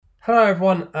Hello,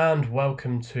 everyone, and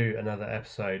welcome to another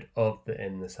episode of the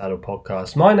In the Saddle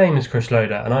podcast. My name is Chris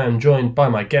Loader, and I am joined by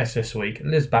my guests this week,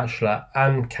 Liz Batchelor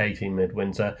and Katie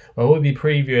Midwinter, where we'll be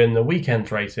previewing the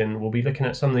weekend's racing. We'll be looking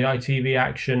at some of the ITV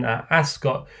action at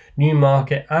Ascot,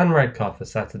 Newmarket, and Redcar for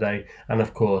Saturday, and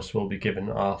of course, we'll be giving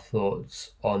our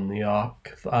thoughts on the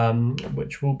Arc,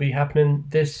 which will be happening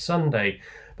this Sunday.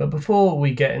 But before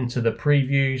we get into the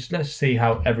previews, let's see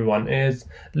how everyone is.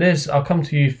 Liz, I'll come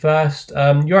to you first.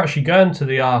 You're actually going to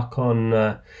the Arc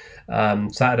on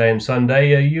Saturday and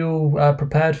Sunday. Are you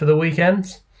prepared for the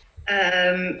weekends?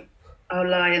 I'll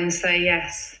lie and say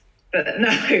yes. But no,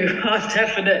 I'm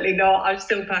definitely not. I'm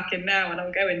still packing now and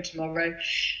I'm going tomorrow.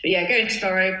 But yeah, going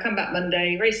tomorrow, come back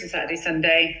Monday, racing Saturday,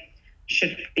 Sunday.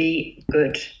 Should be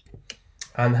good.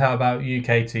 And how about you,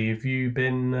 Katie? Have you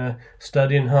been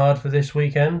studying hard for this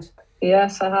weekend?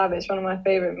 Yes, I have. It's one of my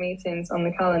favourite meetings on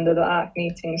the calendar, the ARC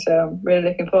meeting. So I'm really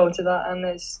looking forward to that. And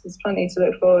there's plenty to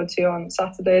look forward to on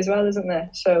Saturday as well, isn't there?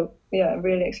 So yeah,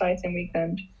 really exciting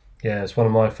weekend. Yeah, it's one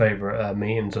of my favourite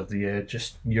meetings of the year.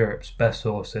 Just Europe's best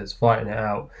horses fighting it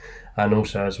out. And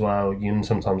also as well, you can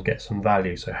sometimes get some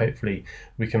value. So hopefully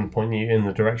we can point you in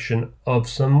the direction of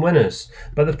some winners.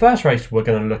 But the first race we're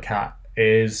going to look at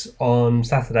is on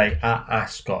Saturday at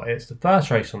Ascot. It's the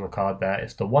first race on the card there.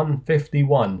 It's the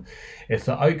 151. It's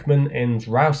the Oakman Inns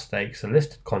Rouse Stakes, a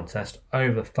listed contest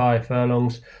over 5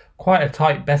 furlongs. Quite a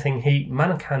tight betting heat.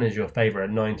 Manukyan is your favourite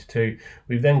at 9-2.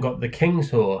 We've then got the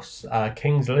King's Horse,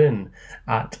 King's Lynn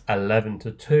at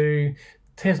 11-2.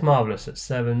 Tis Marvellous at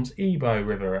 7s, Ebo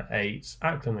River at 8s,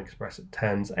 Ackland Express at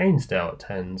 10s, Ainsdale at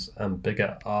 10s, and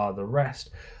bigger are the rest.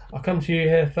 I'll come to you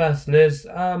here first, Liz.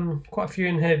 Quite a few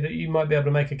in here that you might be able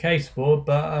to make a case for,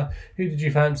 but who did you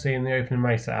fancy in the opening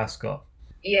race at Ascot?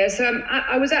 Yeah, so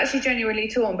I was actually genuinely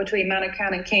torn between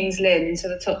Manukyan and King's Lynn, so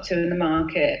the top two in the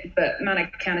market, but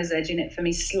Manukyan is edging it for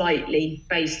me slightly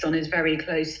based on his very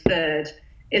close third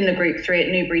in the Group 3 at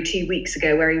Newbury 2 weeks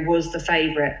ago, where he was the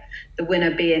favourite, the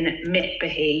winner being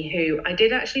Mitbahi, who I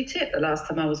did actually tip the last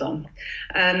time I was on.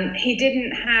 He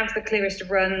didn't have the clearest of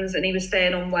runs and he was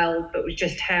staying on well, but was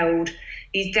just held.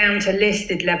 He's down to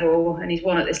listed level and he's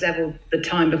won at this level the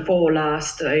time before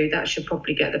last, so that should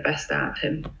probably get the best out of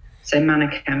him. So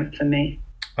Manukyan for me.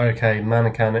 Okay,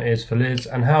 Manukyan it is for Liz.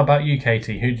 And how about you,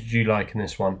 Katie? Who did you like in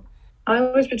this one? I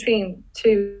was between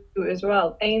two as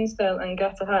well, Ainsdale and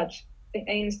Get Ahead. I think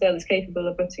Ainsdale is capable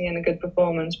of putting in a good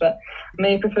performance, but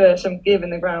may prefer some give in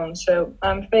the ground. So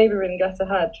I'm favouring Get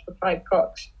Ahead for 5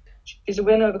 Cox. She's a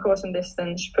winner of the course and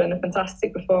distance. She put in a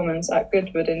fantastic performance at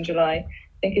Goodwood in July. I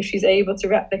think if she's able to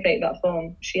replicate that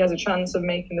form, she has a chance of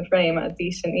making the frame at a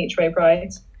decent each-way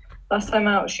price. Last time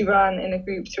out, she ran in a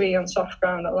Group 3 on soft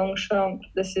ground at Longchamp.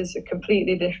 This is a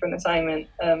completely different assignment,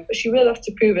 but she will have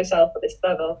to prove herself at this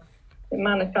level.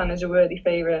 Manukyan is a worthy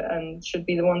favourite and should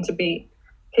be the one to beat.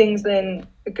 King's Lynn,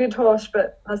 a good horse,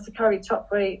 but has to carry top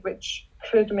weight, which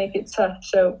could make it tough.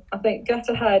 So I think Get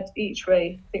Ahead each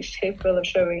way. I think she's capable of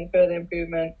showing further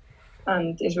improvement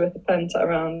and is worth a pence at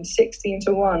around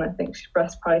 16-1. I think she's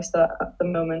best priced at the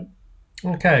moment.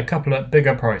 Okay, a couple of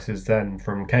bigger prices then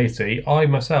from Katie. I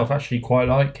myself actually quite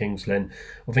like King's Lynn.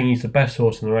 I think he's the best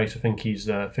horse in the race. I think he's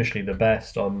officially the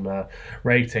best on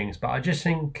ratings. But I just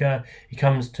think he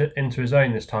comes into his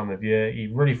own this time of year.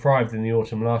 He really thrived in the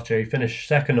autumn last year. He finished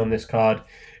second on this card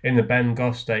in the Ben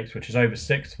Goff Stakes, which is over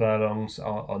 6 furlongs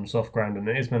on soft ground, and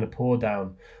it is meant to pour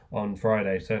down on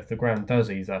Friday. So if the ground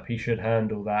does ease up, he should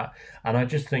handle that. And I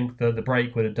just think that the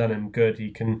break would have done him good.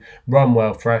 He can run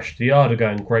well fresh. The Yard are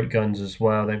going great guns as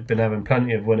well. They've been having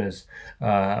plenty of winners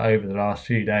over the last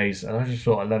few days. And I just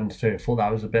thought 11-2. I thought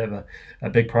that was a bit of a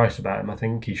big price about him. I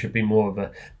think he should be more of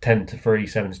a 10-3,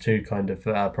 7-2 kind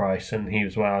of price. And he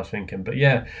was where I was thinking. But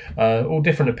yeah, all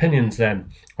different opinions then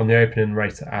on the opening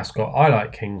race at Ascot. I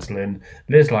like King's Lynn.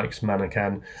 Liz likes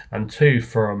Manukyan. And 2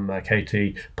 from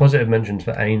Katie. Positive mentions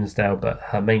for Ainsdale, but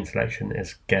her main selection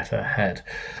is Get Ahead.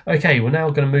 Okay, we're now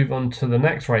going to move on to the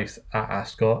next race at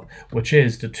Ascot, which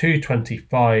is the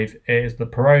 225. It is the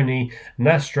Peroni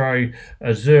Nastro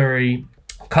Azzurri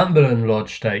Cumberland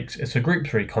Lodge Stakes. It's a Group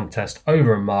 3 contest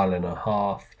over 1.5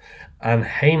 miles. And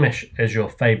Hamish is your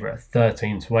favourite at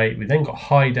 13-8. We then got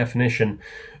High Definition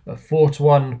at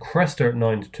 4-1, Cresta at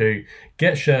 9-2,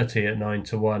 Get Shirty at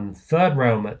 9-1, Third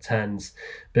Realm at 10s,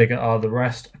 bigger are the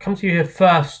rest. I come to you here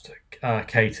first,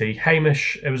 Katie.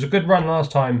 Hamish, it was a good run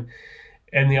last time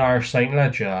in the Irish St.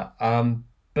 Ledger,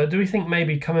 but do we think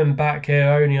maybe coming back here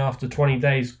only after 20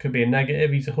 days could be a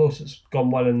negative? He's a horse that's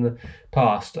gone well in the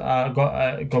past,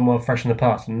 gone well fresh in the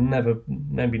past, and never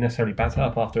maybe necessarily backed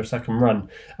up after a second run.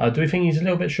 Do we think he's a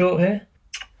little bit short here?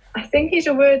 I think he's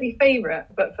a worthy favourite,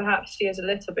 but perhaps he is a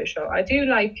little bit short. I do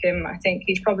like him. I think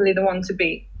he's probably the one to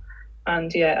beat.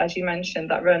 And yeah, as you mentioned,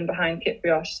 that run behind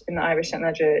Kyprios in the Irish St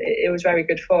Leger, it was very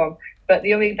good form. But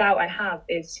the only doubt I have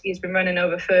is he's been running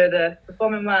over further,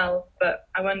 performing well, but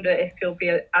I wonder if he'll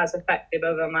be as effective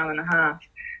over a mile and a half.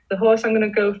 The horse I'm going to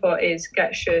go for is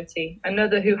Get Shirty,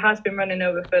 another who has been running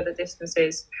over further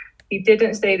distances. He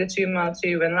didn't stay the 2 mile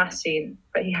 2 when last seen,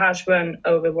 but he has run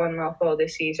over 1 mile 4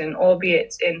 this season,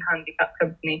 albeit in handicap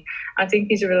company. I think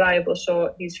he's a reliable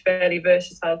sort. He's fairly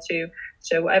versatile too.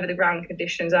 So whatever the ground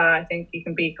conditions are, I think he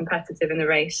can be competitive in the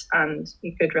race and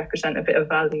he could represent a bit of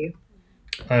value.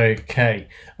 Okay.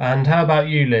 And how about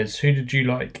you, Liz? Who did you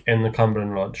like in the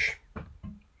Cumberland Lodge?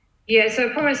 Yeah, so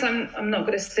I promise I'm not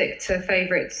going to stick to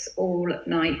favourites all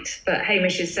night, but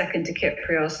Hamish is second to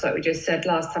Kyprios, like we just said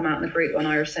last time out in the Group 1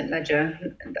 Irish St Leger.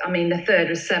 I mean, the third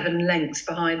was 7 lengths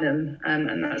behind them,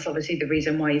 and that's obviously the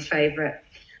reason why he's favourite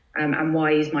and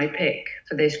why he's my pick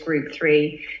for this Group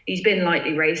 3. He's been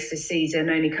lightly raced this season,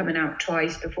 only coming out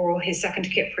twice before his second to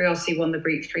Kyprios. He won the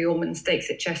Group 3 Ormond Stakes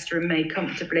at Chester and May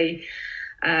comfortably.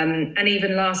 And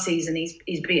even last season, he's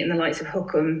beaten the likes of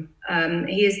Hookham.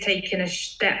 He has taken a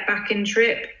step back in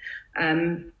trip,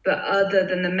 but other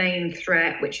than the main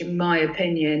threat, which in my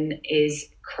opinion is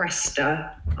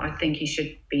Cresta, I think he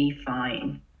should be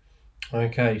fine.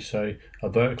 Okay, so a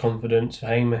vote of confidence for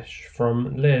Hamish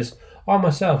from Liz. I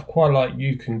myself quite like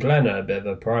Yukon Glenna, a bit of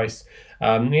a price.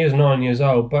 He is 9 years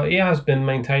old, but he has been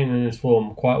maintaining his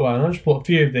form quite well. And I just thought a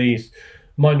few of these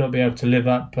might not be able to live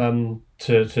up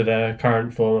to their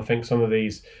current form. I think some of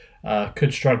these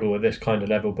could struggle with this kind of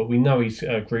level, but we know he's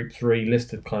a Group 3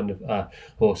 listed kind of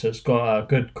horse. It's got a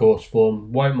good course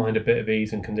form, won't mind a bit of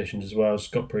ease and conditions as well. It's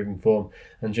got proven form,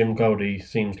 and Jim Goldie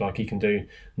seems like he can do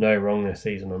no wrong this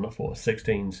season. On the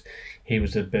 4/16s, he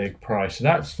was a big price. So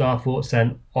that's our thoughts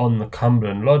then on the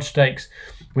Cumberland Lodge Stakes.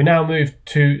 We now move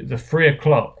to the 3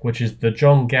 o'clock, which is the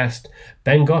John Guest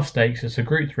Ben Goff Stakes. It's a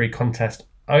Group 3 contest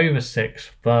over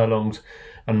 6 furlongs.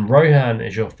 And Rohan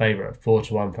is your favourite at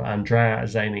 4-1 for Andrea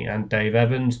Azani and Dave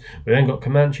Evans. We then got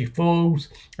Comanche Falls,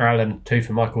 11-2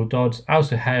 for Michael Dodds,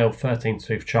 Alsa Hale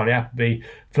 13-2 for Charlie Appleby,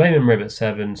 Flaming Rib at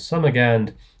 7,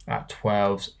 Summergand at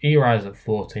 12s, Eraz at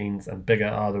 14s, and bigger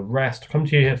are the rest. Come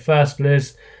to you here first,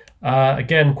 Liz.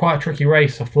 Again, quite a tricky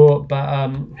race, I thought, but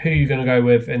who are you going to go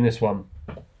with in this one?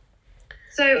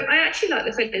 So I actually like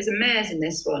the figures and mares in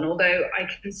this one, although I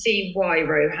can see why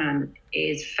Rohan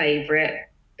is favourite.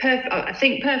 I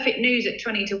think Perfect News at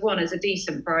 20-1 is a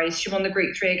decent price. She won the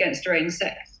Group 3 against her own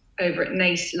sex over at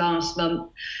Naas last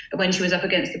month when she was up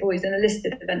against the boys in a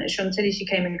listed event at Chantilly. She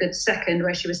came in good second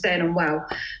where she was staying on well.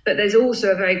 But there's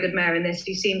also a very good mare in this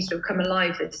who seems to have come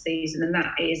alive this season, and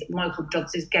that is Michael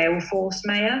Dodds' Gale Force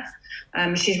mare.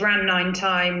 She's ran 9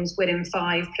 times, winning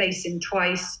 5, placing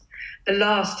twice. The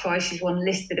last twice she's won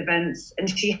listed events, and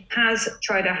she has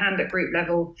tried her hand at group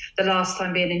level, the last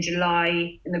time being in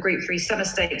July in the Group 3 Summer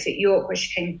Stakes at York, where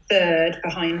she came third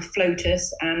behind Flotus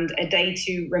and A Day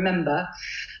to Remember.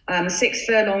 6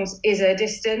 furlongs is her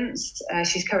distance.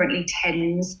 She's currently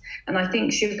 10s, and I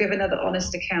think she'll give another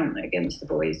honest account against the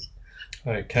boys.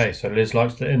 Okay, so Liz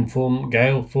likes the informed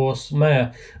Gale Force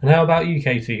mare. And how about you,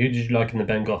 Katie? Who did you like in the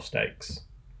Ben Goff Stakes?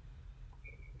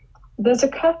 There's a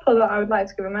couple that I would like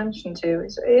to give a mention to.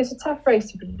 It's a tough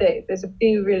race to predict. There's a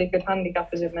few really good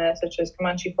handicappers in there, such as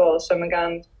Comanche Falls,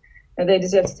 Summergand, and they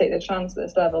deserve to take their chance at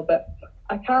this level. But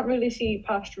I can't really see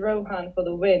past Rohan for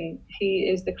the win. He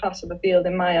is the class of the field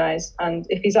in my eyes, and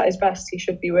if he's at his best, he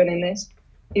should be winning this.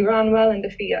 He ran well in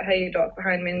defeat at Haydock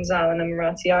behind Minzal and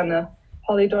Maratiana.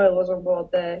 Holly Doyle was on board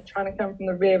there, trying to come from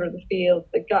the rear of the field.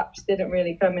 The gaps didn't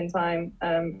really come in time,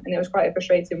 and it was quite a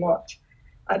frustrating watch.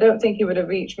 I don't think he would have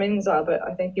reached Minzal, but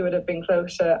I think he would have been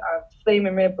closer.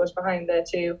 Flaming Rib was behind there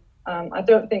too. I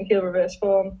don't think he'll reverse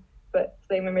form, but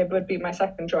Flaming Rib would be my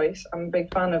second choice. I'm a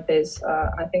big fan of his,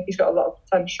 and I think he's got a lot of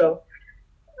potential.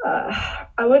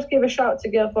 I would give a shout to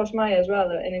Gale Force Maya as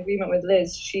well, in agreement with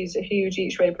Liz. She's a huge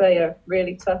each-way player,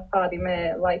 really tough, hardy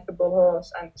mare, likeable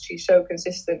horse, and she's so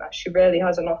consistent that she rarely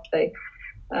has an off day.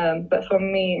 But for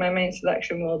me, my main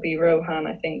selection will be Rohan.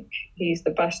 I think he's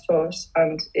the best horse,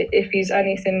 and if he's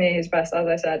anything near his best, as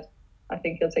I said, I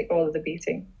think he'll take all of the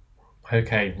beating.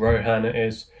 Okay, Rohan it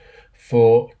is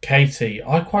for Katie.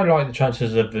 I quite like the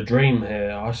chances of the Dream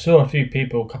here. I saw a few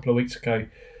people a couple of weeks ago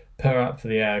put her up for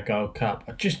the Ayr Gold Cup.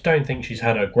 I just don't think she's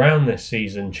had her ground this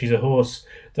season. She's a horse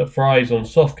that thrives on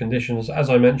soft conditions. As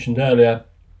I mentioned earlier,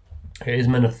 it is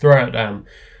meant to throw it down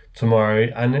tomorrow,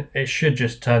 and it should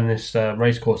just turn this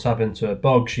racecourse up into a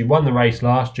bog. She won the race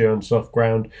last year on soft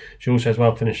ground. She also as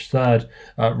well finished third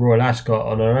at Royal Ascot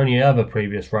on her only other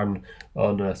previous run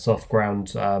on soft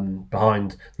ground,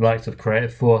 behind the likes of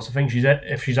Creative Force. I think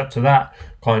if she's up to that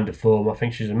kind of form, I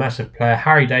think she's a massive player.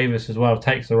 Harry Davis as well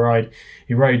takes the ride.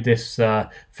 He rode this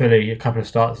filly a couple of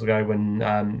starts ago when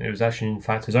it was actually in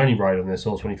fact his only ride on this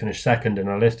horse when he finished second in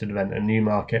a listed event at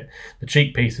Newmarket. The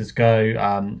cheek pieces go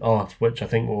off, which I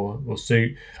think will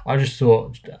suit. I just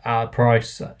thought at a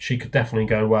price she could definitely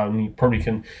go well, and you probably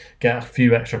can get a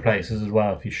few extra places as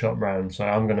well if you shop round. So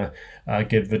I'm going to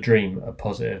give The Dream a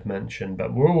positive mention.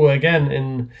 But we're all again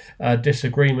in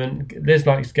disagreement. Liz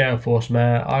likes Gale Force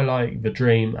Mare. I like The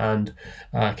Dream, and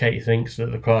Katie thinks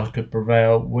that the class could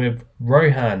prevail with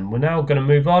Rohan. We're now going to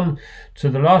move on to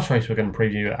the last race we're going to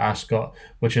preview at Ascot,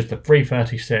 which is the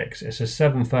 3:36. It's a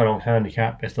 7 furlong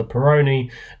handicap. It's the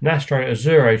Peroni Nastro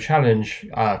Azzurro Challenge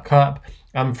Cup.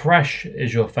 And Fresh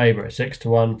is your favourite at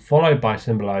 6-1, followed by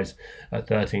Symbolise at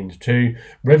 13-2,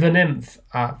 River Nymph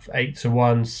at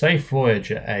 8-1, Safe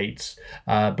Voyage at 8,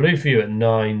 Blueview at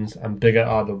 9s, and Bigger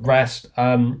Are the Rest.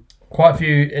 Quite a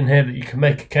few in here that you can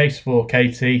make a case for,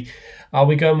 Katie. Are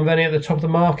we going with any at the top of the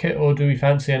market, or do we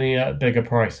fancy any bigger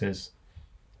prices?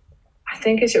 I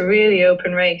think it's a really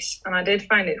open race, and I did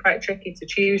find it quite tricky to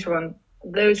choose one.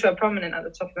 Those who are prominent at the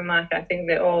top of the market, I think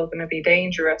they're all going to be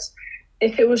dangerous.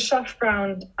 If it was soft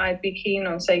ground, I'd be keen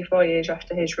on Safe Voyage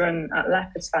after his run at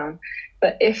Leopardstown.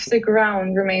 But if the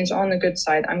ground remains on the good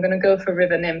side, I'm going to go for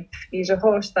River Nymph. He's a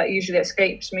horse that usually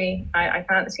escapes me. I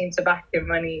can't seem to back him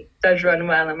when he does run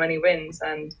well and when he wins.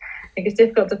 And I think it's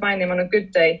difficult to find him on a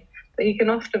good day. But he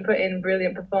can often put in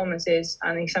brilliant performances,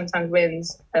 and he sometimes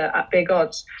wins at big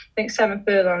odds. I think 7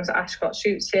 furlongs at Ascot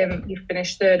suits him. He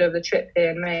finished third over the trip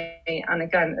here in May and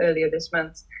again earlier this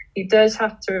month. He does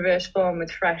have to reverse form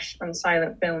with Fresh and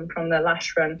Silent Film from their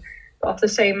last run. But off the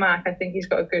same mark, I think he's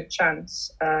got a good chance.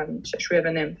 Such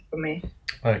River Nymph for me.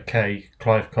 Okay,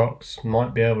 Clive Cox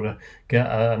might be able to get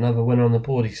another winner on the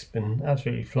board. He's been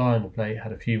absolutely flying of late,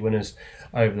 had a few winners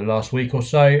over the last week or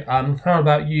so. How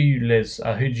about you, Liz?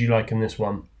 Who did you like in this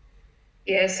one?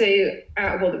 Yeah, so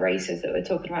out of all the races that we're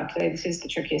talking about today, this is the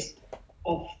trickiest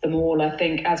of them all, I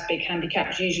think, as big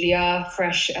handicaps usually are.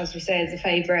 Fresh, as we say, is the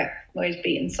favourite, where he's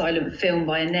beaten Silent Film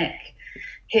by a neck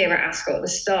here at Ascot at the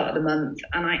start of the month.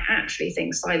 And I actually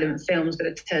think Silent Film's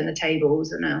going to turn the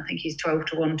tables, and I think he's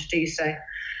 12-1 to do so.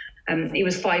 He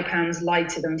was £5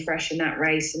 lighter than Fresh in that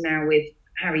race, and now with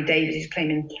Harry Davis, who's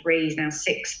claiming 3, he's now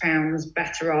 £6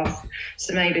 better off.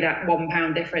 So maybe that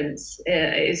 £1 difference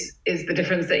is the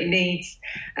difference that he needs.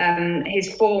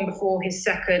 His form before his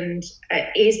second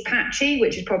is patchy,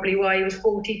 which is probably why he was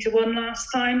 40-1 last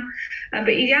time. But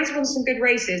he has won some good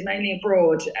races, mainly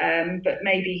abroad. But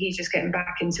maybe he's just getting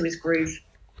back into his groove.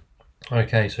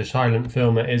 Okay, so Silent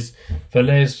Film it is for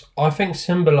Liz. I think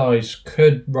Symbolise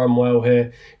could run well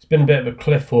here. It's been a bit of a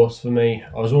cliff horse for me.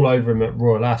 I was all over him at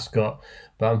Royal Ascot,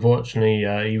 but unfortunately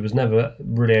he was never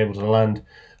really able to land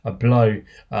a blow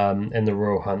in the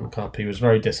Royal Hunt Cup. He was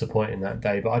very disappointing that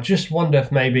day, but I just wonder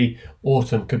if maybe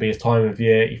autumn could be his time of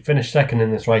year. He finished second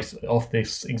in this race off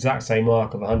this exact same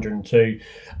mark of 102.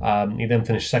 He then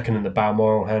finished second in the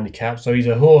Balmoral handicap, so he's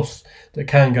a horse that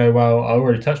can go well. I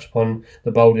already touched upon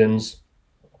the Boldens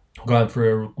going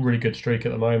through a really good streak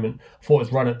at the moment. I thought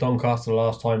his run at Doncaster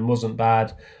last time wasn't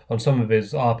bad. On some of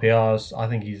his RPRs, I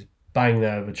think he's bang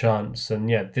there with a chance, and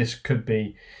yeah, this could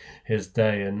be his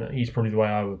day, and he's probably the way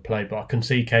I would play. But I can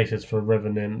see cases for River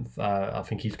Nymph. I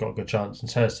think he's got a good chance, and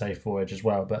so is Safe Voyage as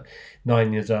well. But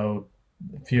 9 years old,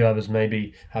 a few others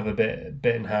maybe have a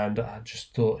bit in hand. I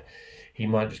just thought he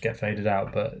might just get faded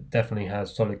out, but definitely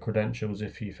has solid credentials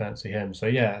if you fancy him. So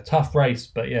yeah, tough race,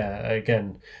 but yeah,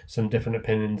 again, some different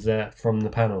opinions there from the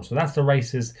panel. So that's the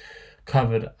races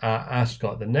covered at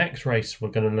Ascot. The next race we're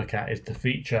going to look at is the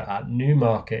feature at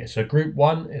Newmarket. So Group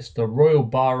 1, it's the Royal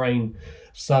Bahrain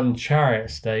Sun Chariot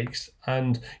Stakes,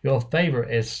 and your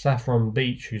favourite is Saffron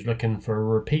Beach, who's looking for a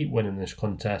repeat win in this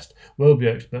contest. Will be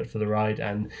expert for the ride,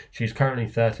 and she's currently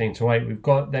 13-8. We've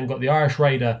got the Irish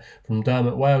Raider from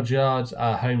Dermot Wales Yards,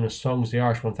 Homeless Songs, the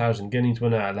Irish 1000 Guineas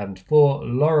winner at 11-4.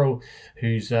 Laurel,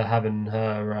 who's having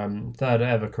her third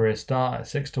ever career start at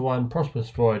 6-1. Prosperous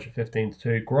Voyage at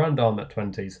 15-2. Grand Arm at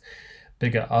 20s.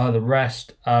 Bigger Are the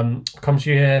Rest. Comes to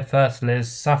you here first, Liz.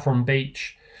 Saffron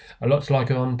Beach. A lot to like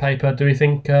her on paper. Do we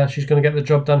think she's going to get the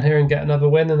job done here and get another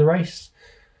win in the race?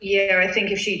 Yeah, I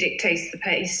think if she dictates the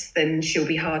pace, then she'll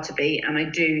be hard to beat. And I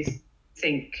do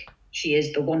think she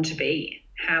is the one to beat.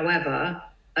 However,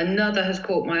 another has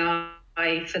caught my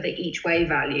eye for the each way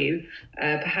value,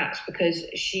 perhaps because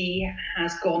she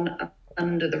has gone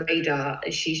under the radar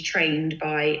as she's trained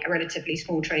by a relatively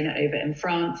small trainer over in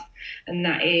France, and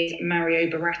that is Mario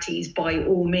Baratti's By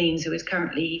All Means, who is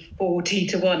currently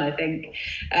 40-1, I think.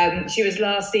 She was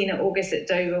last seen at August at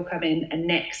Deauville come in and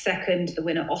next second, the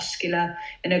winner Oscula,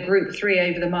 in a Group 3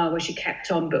 over the mile where she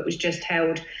kept on but was just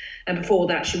held. And before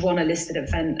that, she won a listed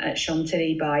event at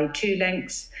Chantilly by 2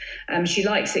 lengths. She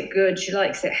likes it good. She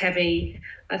likes it heavy.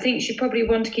 I think she probably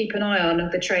want to keep an eye on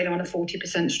the trainer on a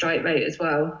 40% strike rate as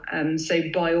well. So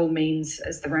By All Means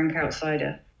as the rank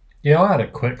outsider. Yeah, I had a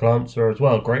quick glance at her as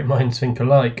well. Great minds think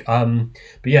alike. But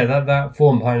yeah, that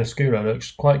form behind Oscula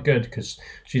looks quite good because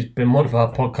she's been one of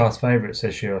our podcast favourites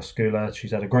this year, Oscula.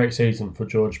 She's had a great season for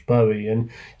George Bowie,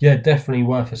 and yeah, definitely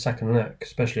worth a second look,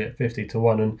 especially at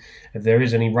 50-1. And if there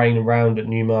is any rain around at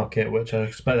Newmarket, which I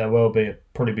expect there will be, it'll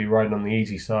probably be riding on the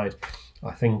easy side.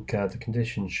 I think the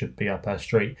conditions should be up her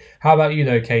street. How about you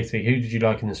though, Katie? Who did you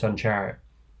like in the Sun Chariot?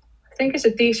 I think it's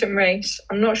a decent race.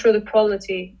 I'm not sure the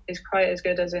quality is quite as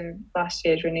good as in last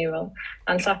year's renewal.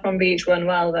 And Saffron Beach won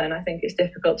well then. I think it's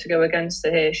difficult to go against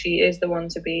her here. She is the one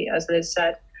to beat, as Liz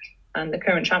said, and the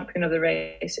current champion of the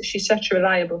race. She's such a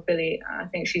reliable filly. I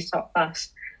think she's top class.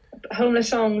 Homeless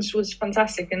Songs was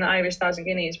fantastic in the Irish 1,000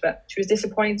 Guineas, but she was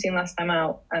disappointing last time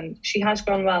out. And she has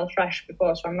gone well fresh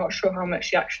before, so I'm not sure how much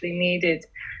she actually needed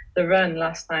the run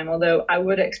last time, although I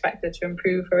would expect her to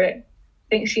improve for it.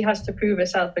 I think she has to prove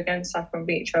herself against Saffron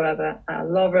Beach, however.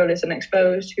 Laurel is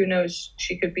unexposed. Who knows?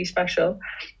 She could be special.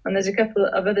 And there's a couple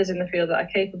of others in the field that are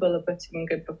capable of putting in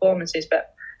good performances,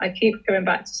 but I keep coming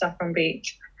back to Saffron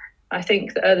Beach. I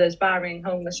think the others, barring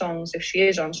Homeless Songs, if she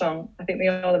is on song, I think they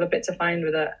all have a bit to find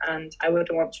with her, and I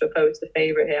wouldn't want to oppose the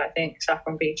favourite here. I think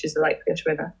Saffron Beach is the likeliest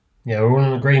winner. Yeah, we're all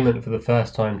in agreement for the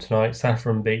first time tonight.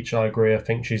 Saffron Beach, I agree. I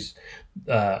think she's,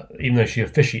 even though she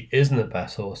officially isn't the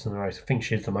best horse in the race, I think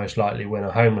she's the most likely winner.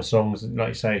 Homeless Songs, like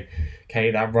you say,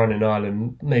 Kate, that run in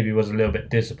Ireland maybe was a little bit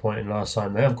disappointing last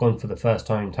time. They have gone for the first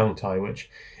time tongue tie,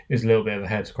 which is a little bit of a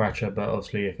head scratcher, but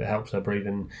obviously if it helps her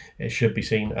breathing, it should be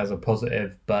seen as a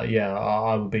positive. But yeah,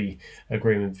 I would be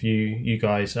agreeing with you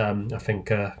guys. I think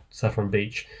Saffron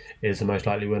Beach is the most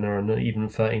likely winner, and even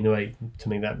 13-8 to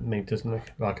me that maybe doesn't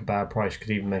look like a bad price. Could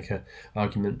even make an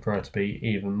argument for her to be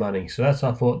even money. So that's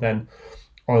our thought then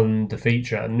on the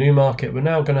feature at Newmarket. We're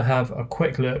now going to have a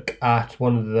quick look at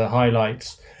one of the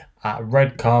highlights at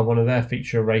Redcar, one of their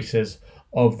feature races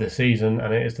of the season,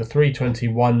 and it is the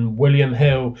 321 William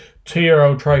Hill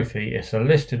 2-year-old trophy. It's a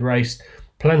listed race.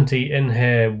 Plenty in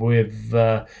here with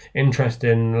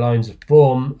interesting lines of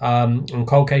form. And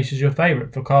Cold Case is your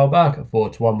favourite for Carl Burke at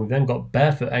 4-1. We've then got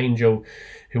Barefoot Angel,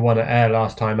 who won at Ayr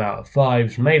last time out at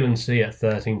 5s. Mayland Sea at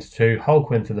 13-2.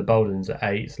 Holquin for the Boldens at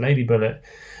 8s. Lady Bullet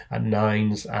at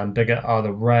 9s. And bigger are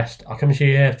the rest. I'll come to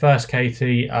you here first,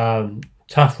 Katie.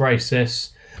 Tough race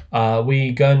this.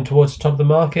 We going towards the top of the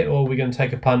market, or are we going to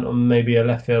take a punt on maybe a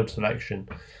left field selection?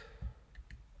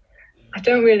 I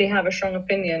don't really have a strong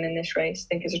opinion in this race.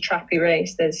 I think it's a trappy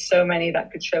race. There's so many that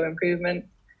could show improvement.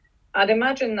 I'd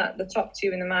imagine that the top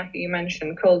two in the market you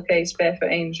mentioned, Cold Case,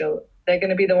 Barefoot Angel, they're going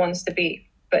to be the ones to beat.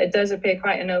 But it does appear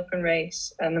quite an open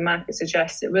race, and the market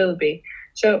suggests it will be.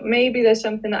 So maybe there's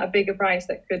something at a bigger price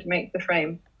that could make the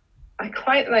frame. I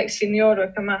quite like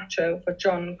Signora Camacho for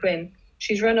John Quinn.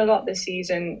 She's run a lot this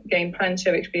season, gained plenty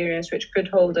of experience, which could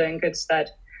hold her in good stead.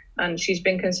 And she's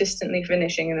been consistently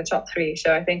finishing in the top 3.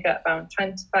 So I think at about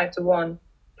 25-1,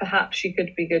 perhaps she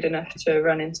could be good enough to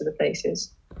run into the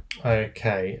places.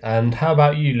 Okay. And how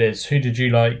about you, Liz? Who did you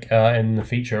like in the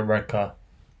feature at Redcar?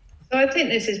 So I think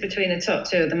this is between the top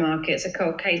 2 of the market. It's a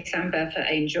Cold Case and Barefoot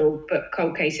Angel, but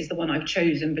Cold Case is the one I've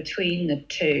chosen between the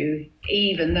two,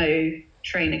 even though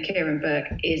trainer Kieran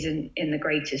Burke isn't in the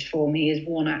greatest form. He is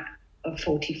 1 out of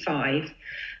 45.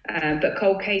 But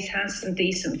Cold Case has some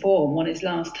decent form. Won his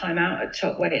last time out at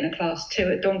top weight in a Class 2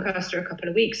 at Doncaster a couple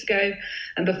of weeks ago.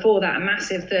 And before that, a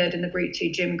massive third in the Group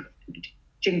 2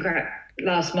 Gimcrack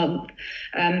last month.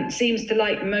 Seems to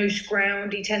like most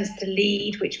ground. He tends to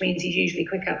lead, which means he's usually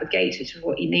quick out the gates, which is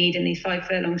what you need in these 5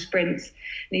 furlong sprints.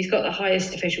 And he's got the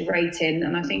highest official rating,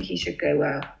 and I think he should go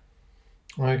well.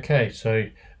 Okay, so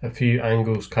a few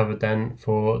angles covered then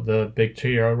for the big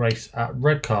 2-year-old race at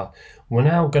Redcar. We're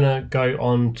now going to go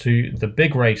on to the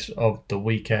big race of the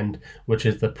weekend, which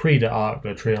is the Prix d'Arc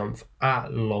de Triomphe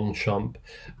at Longchamp.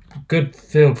 Good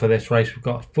field for this race. We've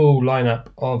got a full lineup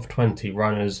of 20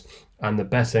 runners, and the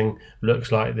betting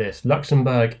looks like this.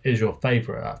 Luxembourg is your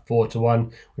favourite at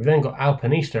 4-1. We've then got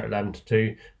Alpinista at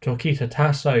 11-2, Torquita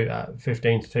Tasso at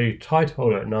 15-2,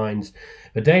 Tideholder at 9s,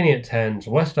 Verdania at 10s,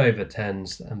 Westover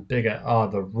 10s, and bigger are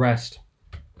the rest.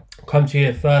 Come to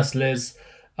you first, Liz.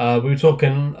 We were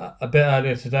talking a bit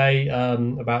earlier today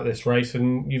about this race,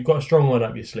 and you've got a strong one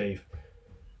up your sleeve.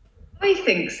 I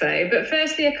think so. But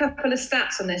firstly, a couple of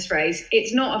stats on this race.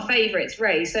 It's not a favourites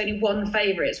race. Only one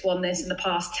favourite's won this in the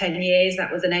past 10 years.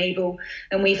 That was Enable.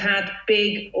 And we've had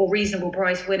big or reasonable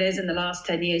price winners in the last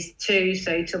 10 years too.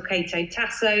 So Torquato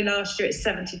Tasso last year at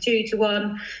 72 to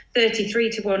 1,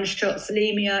 33 to 1 shot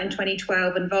Salimia in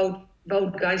 2012, and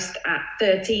Voldgeist at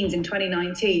 13s in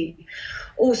 2019.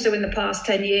 Also, in the past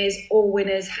 10 years, all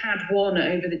winners had won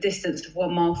over the distance of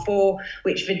 1 mile 4,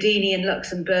 which Verdini and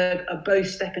Luxembourg are both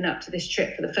stepping up to this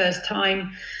trip for the first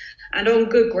time. And on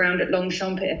good ground at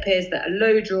Longchamp, it appears that a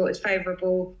low draw is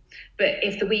favourable. But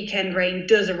if the weekend rain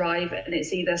does arrive and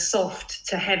it's either soft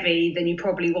to heavy, then you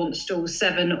probably want stall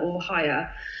 7 or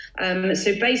higher.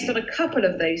 So based on a couple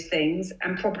of those things,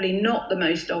 and probably not the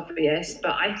most obvious,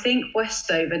 but I think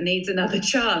Westover needs another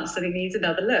chance and he needs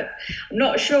another look. I'm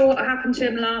not sure what happened to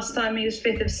him last time. He was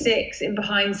 5th of 6 in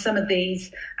behind some of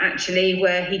these, actually,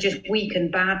 where he just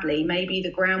weakened badly. Maybe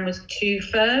the ground was too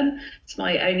firm. It's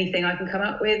my only thing I can come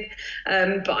up with.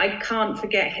 But I can't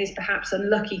forget his perhaps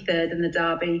unlucky 3rd in the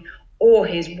Derby, or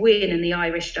his win in the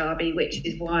Irish Derby, which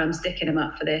is why I'm sticking him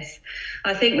up for this.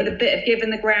 I think with a bit of give in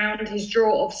the ground, his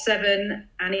draw of 7,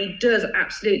 and he does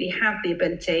absolutely have the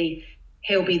ability,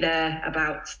 he'll be there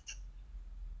about.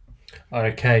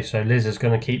 Okay, so Liz is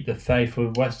going to keep the faith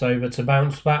with Westover to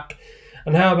bounce back.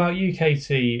 And how about you,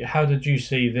 Katie? How did you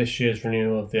see this year's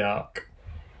renewal of the Arc?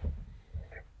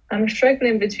 I'm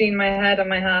struggling between my head and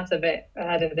my heart a bit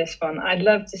ahead of this one. I'd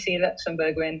love to see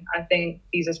Luxembourg win. I think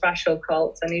he's a special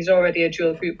colt, and he's already a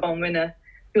dual Group 1 winner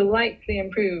who'll likely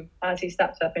improve as he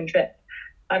steps up in trip.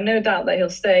 I've no doubt that he'll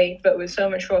stay, but with so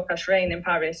much forecast rain in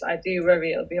Paris, I do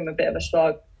worry it'll become a bit of a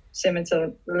slog, similar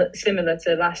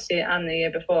to last year and the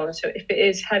year before. So if it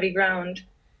is heavy ground,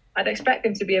 I'd expect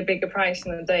him to be a bigger price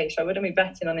in the day, so I wouldn't be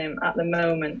betting on him at the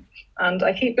moment. And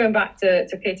I keep going back to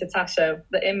Keita Tasso,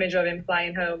 the image of him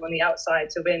flying home on the outside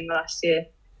to win last year.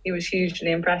 He was hugely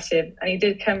impressive, and he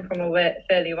did come from a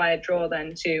fairly wide draw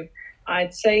then too.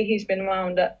 I'd say he's been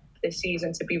wound up this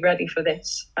season to be ready for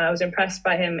this. I was impressed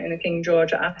by him in the King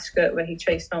George at Ascot, where he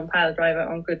chased on Pile Driver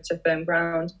on good to firm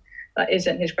ground. That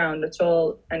isn't his ground at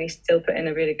all, and he still put in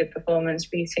a really good performance,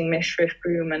 beating Mishriff,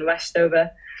 Broome and Westover.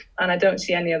 And I don't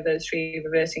see any of those 3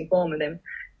 reversing form with him.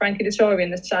 Frankie Dettori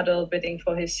in the saddle, bidding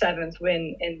for his 7th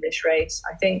win in this race.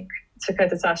 I think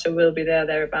Keita Tasso will be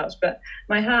thereabouts. But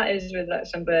my heart is with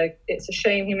Luxembourg. It's a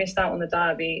shame he missed out on the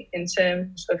Derby. In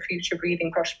terms of future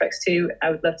breeding prospects too,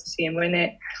 I would love to see him win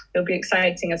it. It'll be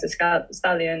exciting as a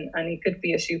stallion, and he could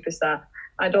be a superstar.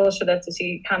 I'd also love to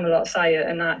see Camelot Sire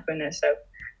an Arc winner. So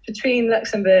between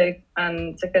Luxembourg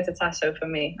and Keita Tasso, for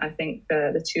me, I think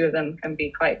the 2 of them can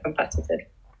be quite competitive.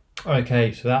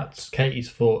 Okay, so that's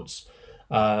Katie's thoughts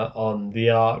on the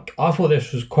Arc. I thought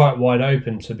this was quite wide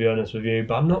open, to be honest with you,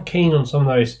 but I'm not keen on some of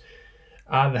those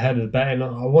at the head of the betting.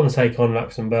 I want to take on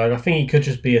Luxembourg. I think he could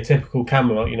just be a typical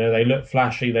Camelot. You know, they look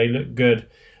flashy, they look good,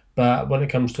 but when it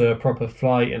comes to a proper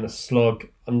flight and a slog,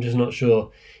 I'm just not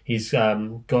sure he's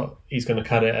going to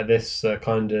cut it at this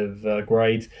kind of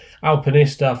grade.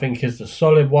 Alpinista, I think, is the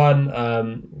solid one.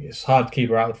 It's hard to keep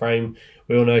her out of the frame.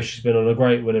 We all know she's been on a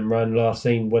great winning run. Last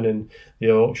seen winning the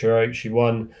Yorkshire Oaks. She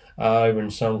won over in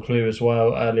Saint Cloud as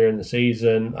well earlier in the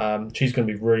season. She's going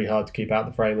to be really hard to keep out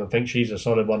the frame. I think she's a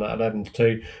solid one at 11 to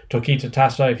 2. Torquato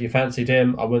Tasso, if you fancied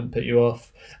him, I wouldn't put you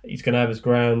off. He's going to have his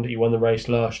ground. He won the race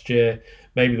last year.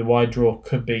 Maybe the wide draw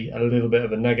could be a little bit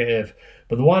of a negative.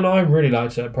 But the one I really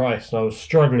liked at a price, and I was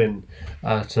struggling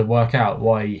to work out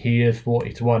why he is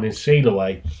 40 to 1, is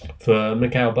Sealaway for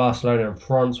Mikel Barcelona and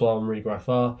Francois-Henri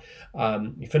Graffard.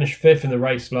 He finished 5th in the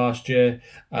race last year,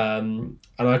 and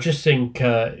I just think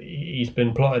he's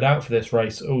been plotted out for this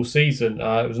race all season.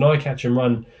 It was an eye-catching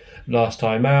run last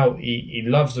time out. He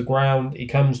loves the ground. He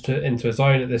comes into his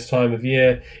own at this time of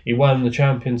year. He won the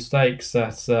Champion Stakes.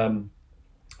 That's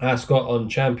Ascot on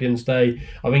Champions Day.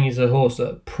 I think he's a horse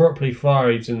that properly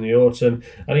thrives in the autumn,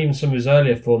 and even some of his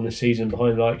earlier form this season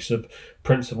behind the likes of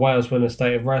Prince of Wales winner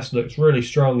State of Rest looks really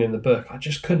strong in the book. I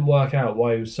just couldn't work out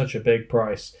why he was such a big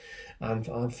price.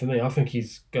 And for me, I think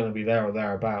he's going to be there or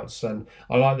thereabouts. And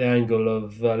I like the angle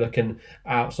of looking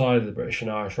outside of the British and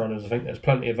Irish runners. I think there's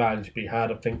plenty of value to be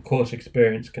had. I think course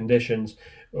experience, conditions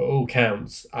all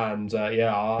counts. And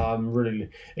I'm really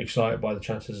excited by the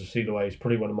chances of Seedaway. He's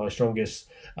probably one of my strongest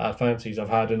fancies I've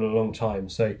had in a long time.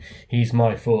 So he's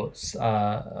my thoughts.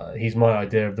 He's my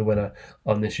idea of the winner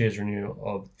on this year's renewal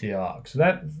of the Arc. So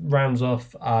that rounds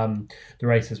off the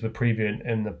races we're previewing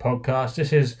in the podcast.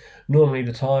 This is normally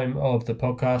the time of the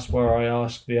podcast where I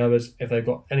ask the others if they've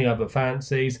got any other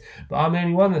fancies, but I'm the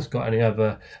only one that's got any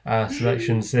other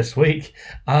selections this week.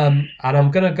 And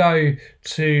I'm going to go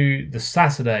to the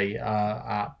Saturday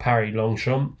at Paris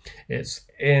Longchamp. It's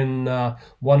in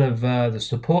one of the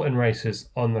supporting races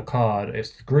on the card.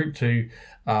 It's the Group 2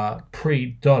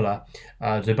 Prix d'Ola.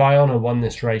 Dubai Honor won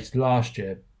this race last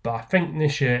year, but I think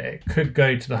this year it could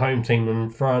go to the home team in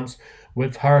France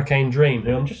with Hurricane Dream,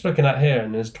 who I'm just looking at here,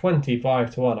 and there's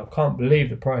 25-1. I can't believe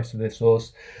the price of this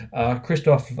horse.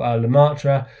 Christophe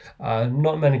Lemaitre,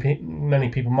 not many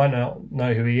people might not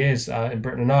know who he is in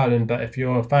Britain and Ireland, but if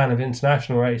you're a fan of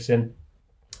international racing,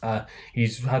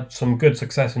 he's had some good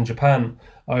success in Japan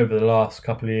over the last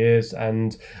couple of years,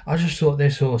 and I just thought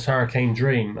this horse, Hurricane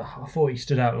Dream, I thought he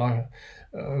stood out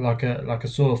like a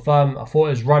sore thumb. I thought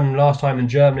his run last time in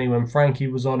Germany when Frankie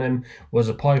was on him was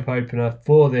a pipe opener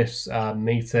for this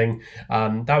meeting.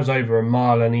 That was over a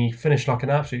mile, and he finished like an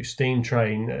absolute steam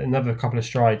train. Another couple of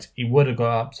strides, he would have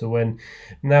got up to win.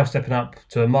 Now stepping up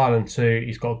to a mile and 2,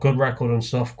 he's got a good record on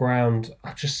soft ground.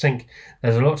 I just think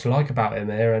there's a lot to like about him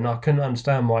here, and I couldn't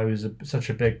understand why he was such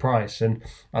a big price. And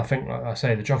I think, like I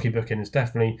say, the jockey booking is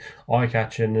definitely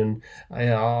eye-catching, and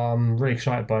I'm really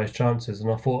excited by his chances. And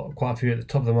I thought quite a few at the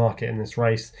top of the market in this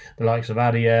race, the likes of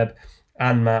Adieb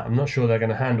and Matt. I'm not sure they're going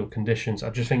to handle conditions. I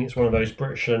just think it's one of those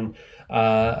British and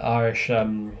Irish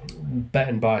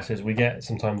betting biases we get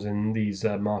sometimes in these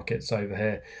markets over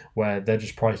here, where they're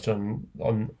just priced on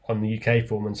the UK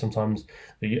form, and sometimes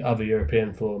the other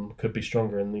European form could be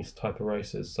stronger in these type of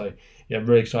races. So yeah,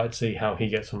 really excited to see how he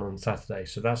gets on Saturday.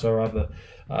 So that's our other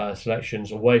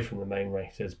selections away from the main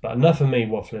races. But enough of me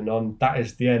waffling on. That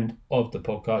is the end of the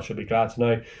podcast, you'll be glad to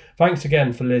know. Thanks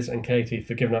again for Liz and Katie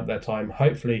for giving up their time.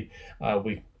 Hopefully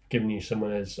we've given you some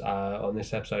winners on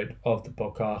this episode of the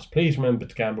podcast. Please remember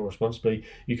to gamble responsibly.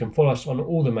 You can follow us on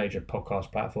all the major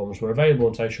podcast platforms. We're available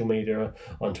on social media,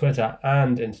 on Twitter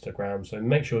and Instagram, so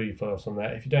make sure you follow us on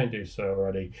there if you don't do so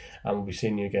already, and we'll be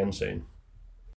seeing you again soon.